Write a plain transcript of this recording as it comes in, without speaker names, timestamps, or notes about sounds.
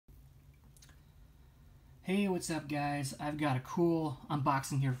Hey, what's up guys? I've got a cool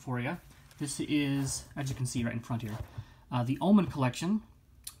unboxing here for you. This is, as you can see right in front here, the OMEN collection,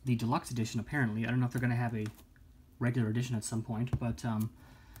 the deluxe edition apparently. I don't know if they're going to have a regular edition at some point, but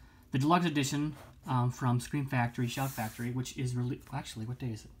the deluxe edition from Scream Factory, Shout Factory, which is actually, what day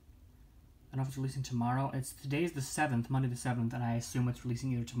is it? I don't know if it's releasing tomorrow. Today is the 7th, Monday the 7th, and I assume it's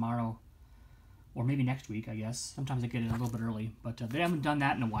releasing either tomorrow or maybe next week, I guess. Sometimes I get it a little bit early, but they haven't done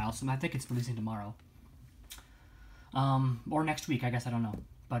that in a while, so I think it's releasing tomorrow. Or next week, I guess, I don't know.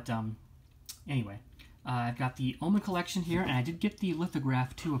 But, anyway, I've got the OMEN collection here, and I did get the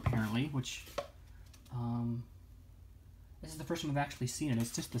lithograph, too, apparently, which, this is the first time I've actually seen it.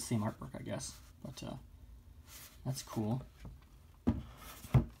 It's just the same artwork, I guess, but, that's cool. And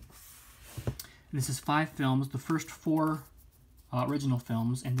this is 5 films, the first 4 original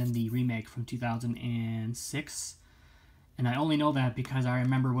films, and then the remake from 2006, and I only know that because I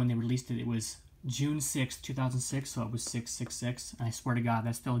remember when they released it, it was June 6, 2006, so it was 666, and I swear to God,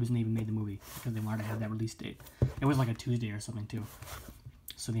 that's the only reason they even made the movie, because they wanted to have that release date. It was like a Tuesday or something, too.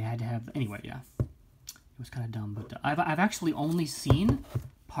 So they had to have, anyway, yeah. It was kind of dumb, but I've actually only seen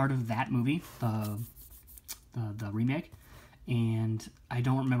part of that movie, the remake, and I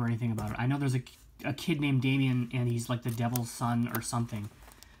don't remember anything about it. I know there's a kid named Damien, and he's like the devil's son or something,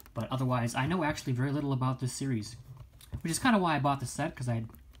 but otherwise, I know actually very little about this series, which is kind of why I bought the set, because I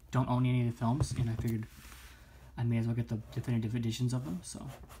don't own any of the films, and I figured I may as well get the definitive editions of them, so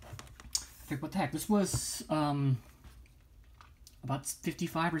I figured, what the heck, this was about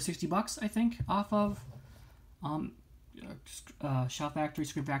 55 or 60 bucks, I think, off of Shout Factory,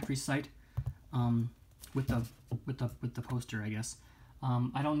 Scream Factory's site, with the poster, I guess.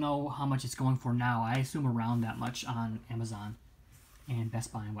 I don't know how much it's going for now. I assume around that much on Amazon and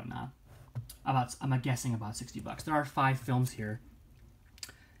Best Buy and whatnot. I'm guessing about 60 bucks. There are 5 films here.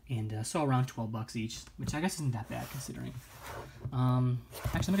 And so around 12 bucks each, which I guess isn't that bad considering. Actually,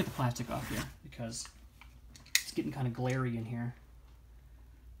 let me get the plastic off here because it's getting kind of glary in here.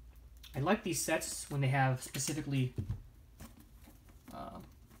 I like these sets when they have specifically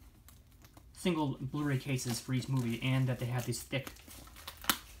single Blu-ray cases for each movie, and that they have this thick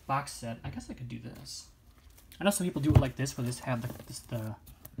box set. I guess I could do this. I know some people do it like this, where they just have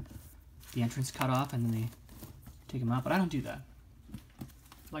the entrance cut off and then they take them out, but I don't do that.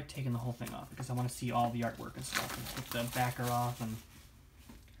 I like taking the whole thing off because I want to see all the artwork and stuff, and put the backer off, and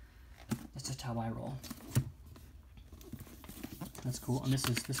that's just how I roll. That's cool, and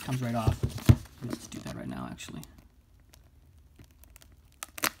this comes right off. Let's just do that right now, actually.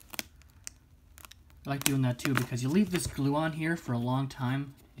 I like doing that too because you leave this glue on here for a long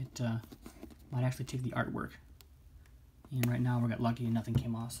time, it might actually take the artwork. And right now we got lucky and nothing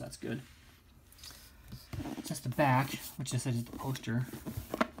came off, so that's good. That's the back, which I said is the poster.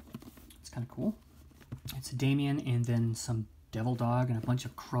 It's kind of cool. It's a Damien and then some devil dog and a bunch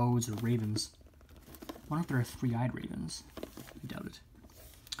of crows or ravens. I wonder if there are 3-eyed ravens. I doubt it.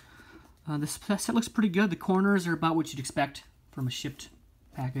 This set looks pretty good. The corners are about what you'd expect from a shipped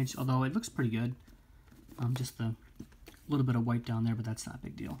package, although it looks pretty good. Just a little bit of white down there, but that's not a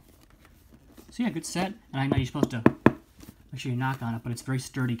big deal. So yeah, good set. And I know you're supposed to make sure you knock on it, but it's very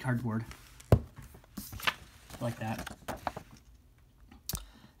sturdy cardboard. Like that.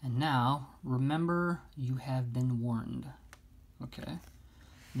 And now, remember, you have been warned. Okay. And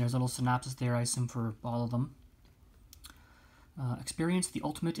there's a little synopsis there, I assume, for all of them. Experience the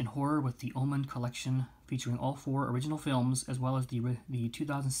ultimate in horror with the OMEN collection, featuring all 4 original films, as well as the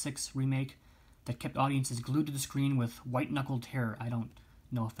 2006 remake that kept audiences glued to the screen with white-knuckled terror. I don't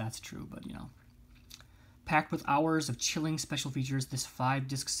know if that's true, but, you know. Packed with hours of chilling special features, this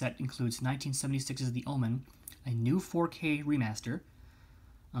 5-disc set includes 1976's The Omen, a new 4K remaster,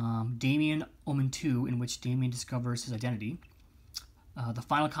 Damien Omen 2, in which Damien discovers his identity, The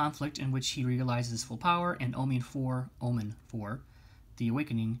Final Conflict, in which he realizes his full power, and Omen 4, The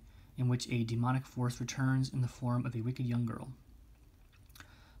Awakening, in which a demonic force returns in the form of a wicked young girl.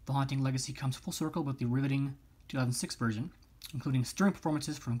 The haunting legacy comes full circle with the riveting 2006 version, including stirring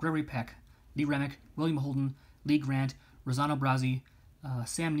performances from Gregory Peck, Lee Remick, William Holden, Lee Grant, Rosanna Brazzi,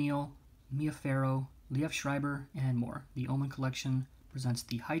 Sam Neill, Mia Farrow, Liev Schreiber, and more. The OMEN collection presents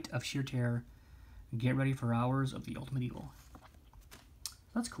the height of sheer terror. Get ready for hours of the ultimate evil.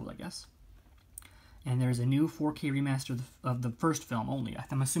 That's cool, I guess. And there's a new 4K remaster of the first film only.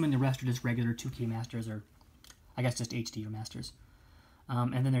 I'm assuming the rest are just regular 2K masters, or I guess just HD remasters.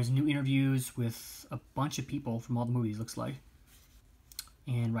 And then there's new interviews with a bunch of people from all the movies, looks like.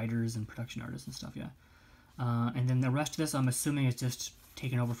 And writers and production artists and stuff, yeah. And then the rest of this, I'm assuming, is just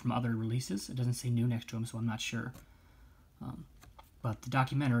taken over from other releases. It doesn't say new next to them, so I'm not sure. But the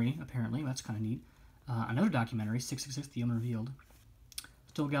documentary, apparently, that's kind of neat. Another documentary, 666, The Omen Revealed.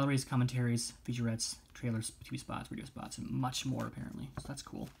 Still galleries, commentaries, featurettes, trailers, TV spots, radio spots, and much more, apparently. So that's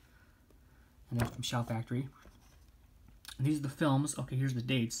cool. And then from Shout Factory. And these are the films. Okay, here's the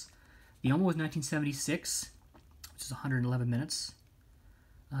dates. The Omen was 1976, which is 111 minutes.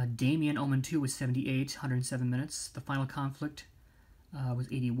 Damien, Omen 2 was 78, 107 minutes. The Final Conflict was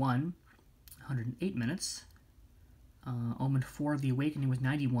 81, 108 minutes. Omen 4, The Awakening was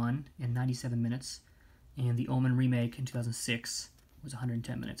 91 and 97 minutes. And the Omen remake in 2006 was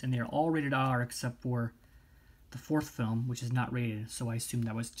 110 minutes. And they're all rated R except for the fourth film, which is not rated. So I assume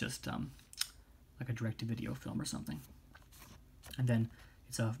that was just like a direct-to-video film or something. And then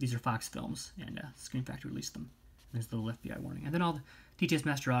these are Fox films, and Screen Factory released them. There's the little FBI warning. And then all the DTS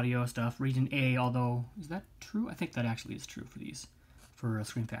Master Audio stuff, Region A, although, is that true? I think that actually is true for these, for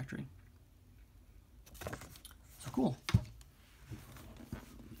Screen Factory. So cool.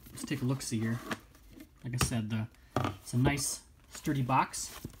 Let's take a look-see here. Like I said, it's a nice, sturdy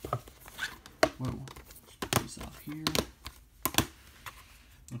box. Whoa. Let's put this off here.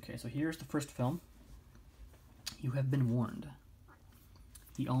 Okay, so here's the first film. You Have Been Warned.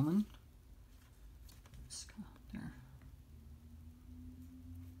 The Omen. There.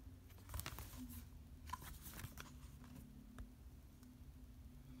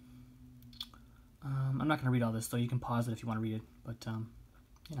 I'm not going to read all this, though. You can pause it if you want to read it. But,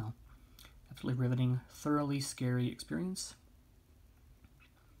 you know, absolutely riveting, thoroughly scary experience.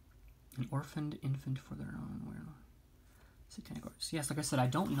 An orphaned infant for their own. Satanic arts. Yes, like I said, I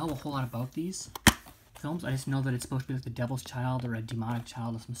don't know a whole lot about these films. I just know that it's supposed to be like the devil's child or a demonic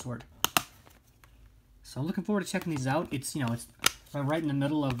child of some sort. So I'm looking forward to checking these out. It's, you know, it's right in the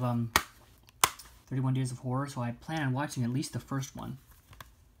middle of 31 Days of Horror, so I plan on watching at least the first one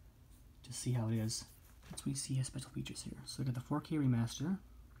to see how it is. That's what you see as special features here. So we got the 4K remaster,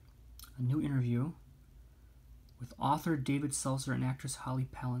 a new interview with author David Seltzer and actress Holly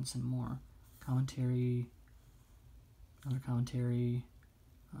Palance and more. Commentary, another commentary,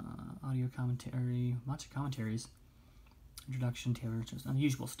 audio commentary, lots of commentaries, introduction, Taylor, just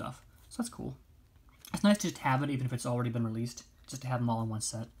unusual stuff. So that's cool. It's nice to just have it, even if it's already been released, just to have them all in one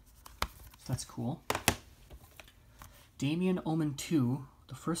set. So that's cool. Damien, Omen 2,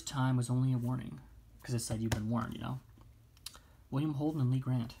 the first time was only a warning, because it said you've been warned, you know. William Holden and Lee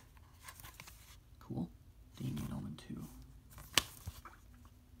Grant. Cool. Damien, Omen 2.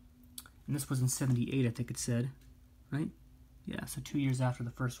 And this was in 78, I think it said, right? Yeah, so 2 years after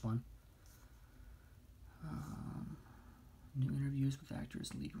the first one. New interviews with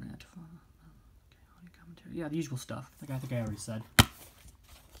actors, Lee Grant. Okay, commentary. Yeah, the usual stuff. Like I think I already said.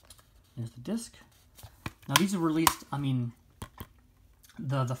 There's the disc. Now these are released, I mean,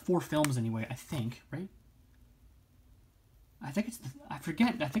 the 4 films anyway, I think, right? I think it's, I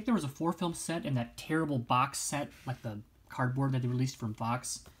forget, I think there was a 4-film set in that terrible box set, like the cardboard that they released from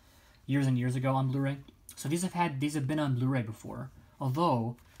Fox years and years ago on Blu-ray. So these have been on Blu-ray before,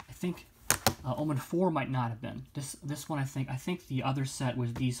 although I think Omen 4 might not have been. This one I think the other set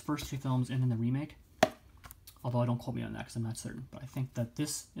was these first 3 films and then the remake. Although I don't quote me on that because I'm not certain, but I think that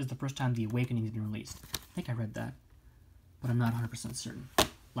this is the first time The Awakening has been released. I think I read that, but I'm not 100% certain.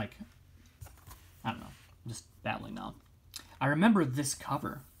 Like, I don't know. I'm just babbling now. I remember this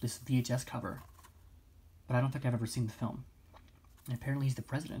cover, this VHS cover, but I don't think I've ever seen the film. And apparently he's the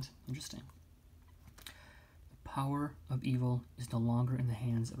president. Interesting. The power of evil is no longer in the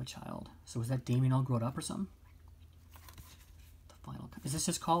hands of a child. So is that Damien all grown up or something? The final. Is this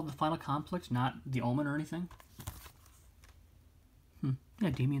just called The Final Conflict, not The Omen or anything? Yeah,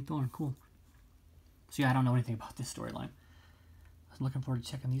 Damien Thorne. Cool. So yeah, I don't know anything about this storyline. I'm looking forward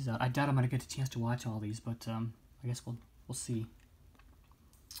to checking these out. I doubt I'm going to get a chance to watch all these, but I guess we'll see.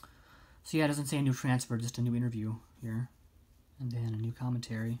 So yeah, it doesn't say a new transfer, just a new interview here. And then a new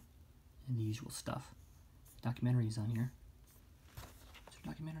commentary and the usual stuff. Documentary is on here. Is there a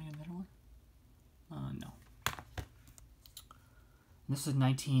documentary on that one? No. And this is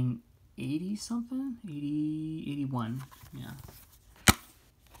 1980 something? 81. Yeah.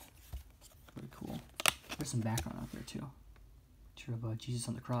 Very cool. There's some background out there too. Picture of Jesus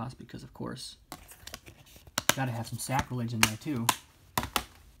on the cross, because of course, gotta have some sacrilege in there too.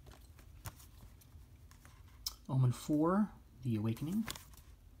 Omen 4, The Awakening.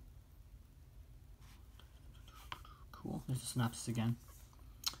 Cool. There's a synopsis again.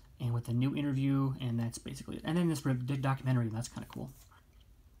 And with a new interview, and that's basically it. And then this documentary, that's kind of cool.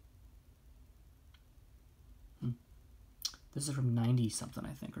 This is from 90-something,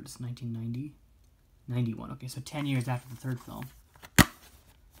 I think, or just 1990? 91. Okay, so 10 years after the third film. That's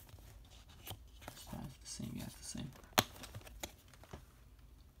the same, yeah, it's the same.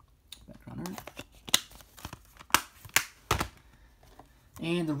 Background art.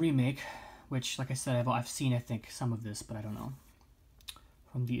 And the remake, which, like I said, I've seen, I think, some of this, but I don't know.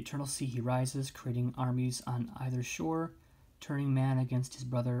 From the eternal sea he rises, creating armies on either shore, turning man against his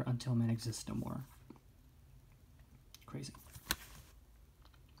brother until man exists no more. Crazy.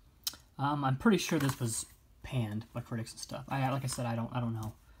 I'm pretty sure this was panned by critics and stuff. Like I said, I don't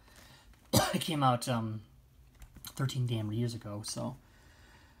know. It came out 13 damn years ago, so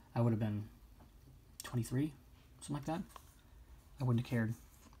I would have been 23, something like that. I wouldn't have cared.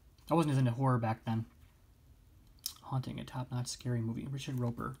 I wasn't as into horror back then. Haunting, a top-notch scary movie. Richard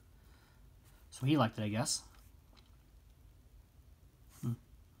Roeper. So he liked it, I guess.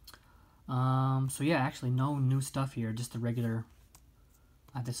 So yeah, actually no new stuff here, just the regular.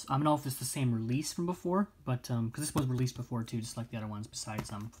 I don't know if it's the same release from before, but because this was released before too, just like the other ones besides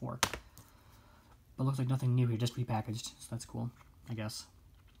 4. But looks like nothing new here, just repackaged, so that's cool, I guess.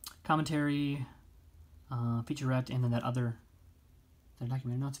 Commentary, featurette, and then that other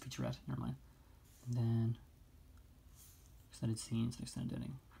documentary. No, it's a featurette. Never mind. And then extended scenes, extended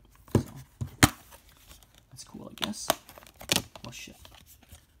editing. So that's cool, I guess. Oh shit.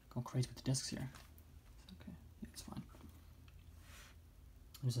 Going crazy with the discs here. Okay, yeah, it's fine.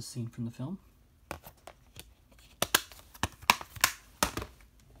 There's a scene from the film.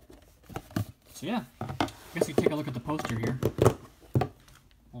 So yeah, I guess we can take a look at the poster here.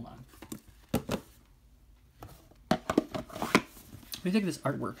 Hold on. What do you think of this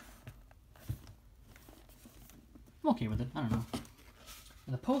artwork? I'm okay with it. I don't know.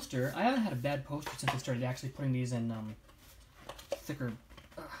 And the poster, I haven't had a bad poster since I started actually putting these in thicker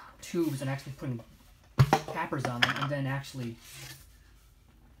tubes and actually putting cappers on them, and then actually,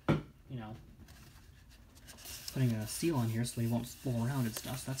 you know, putting a seal on here so they won't spool around and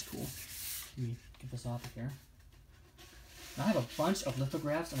stuff. So that's cool. Let me get this off of here. I have a bunch of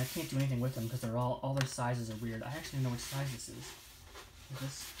lithographs and I can't do anything with them because they're all their sizes are weird. I actually don't know which size this is. Is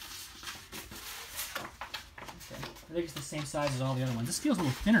this? Okay. I think it's the same size as all the other ones. This feels a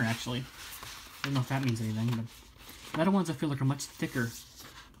little thinner actually. I don't know if that means anything, but the other ones I feel like are much thicker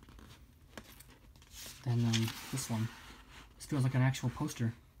than this one. This feels like an actual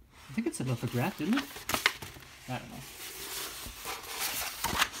poster. I think it's a lithograph, didn't it? I don't know.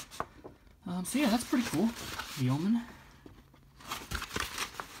 So yeah, that's pretty cool. The Omen.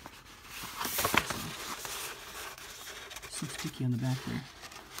 Some sticky on the back there.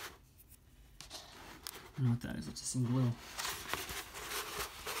 I don't know what that is. It's just some glue.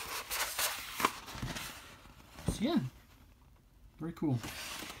 So yeah, very cool.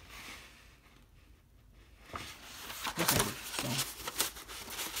 So,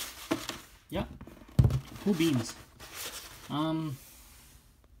 yeah, cool beans.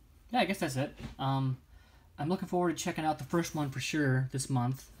 Yeah, I guess that's it. I'm looking forward to checking out the first one for sure this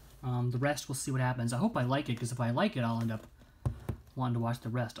month. The rest, we'll see what happens. I hope I like it, because if I like it, I'll end up wanting to watch the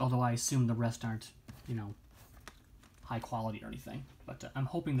rest. Although I assume the rest aren't, you know, high quality or anything. But I'm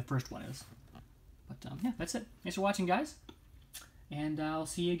hoping the first one is. But yeah, that's it. Thanks for watching, guys. And I'll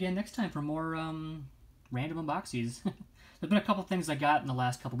see you again next time for more random unboxings. There's been a couple things I got in the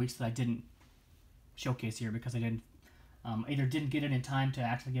last couple weeks that I didn't showcase here because I didn't either didn't get it in time to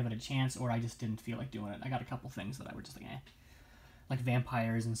actually give it a chance, or I just didn't feel like doing it. I got a couple things that I were just like, eh. Like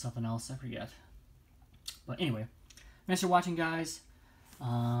vampires and something else, I forget. But anyway, thanks for watching, guys.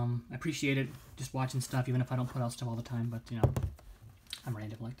 I appreciate it, just watching stuff, even if I don't put out stuff all the time, but, you know, I'm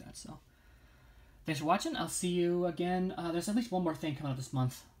random like that, so. Thanks for watching. I'll see you again. There's at least one more thing coming out this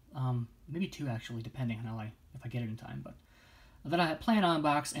month. Maybe 2, actually, depending on if I get it in time, but that I plan on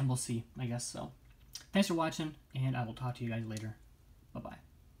unbox, and we'll see, I guess, so. Thanks for watching, and I will talk to you guys later. Bye-bye.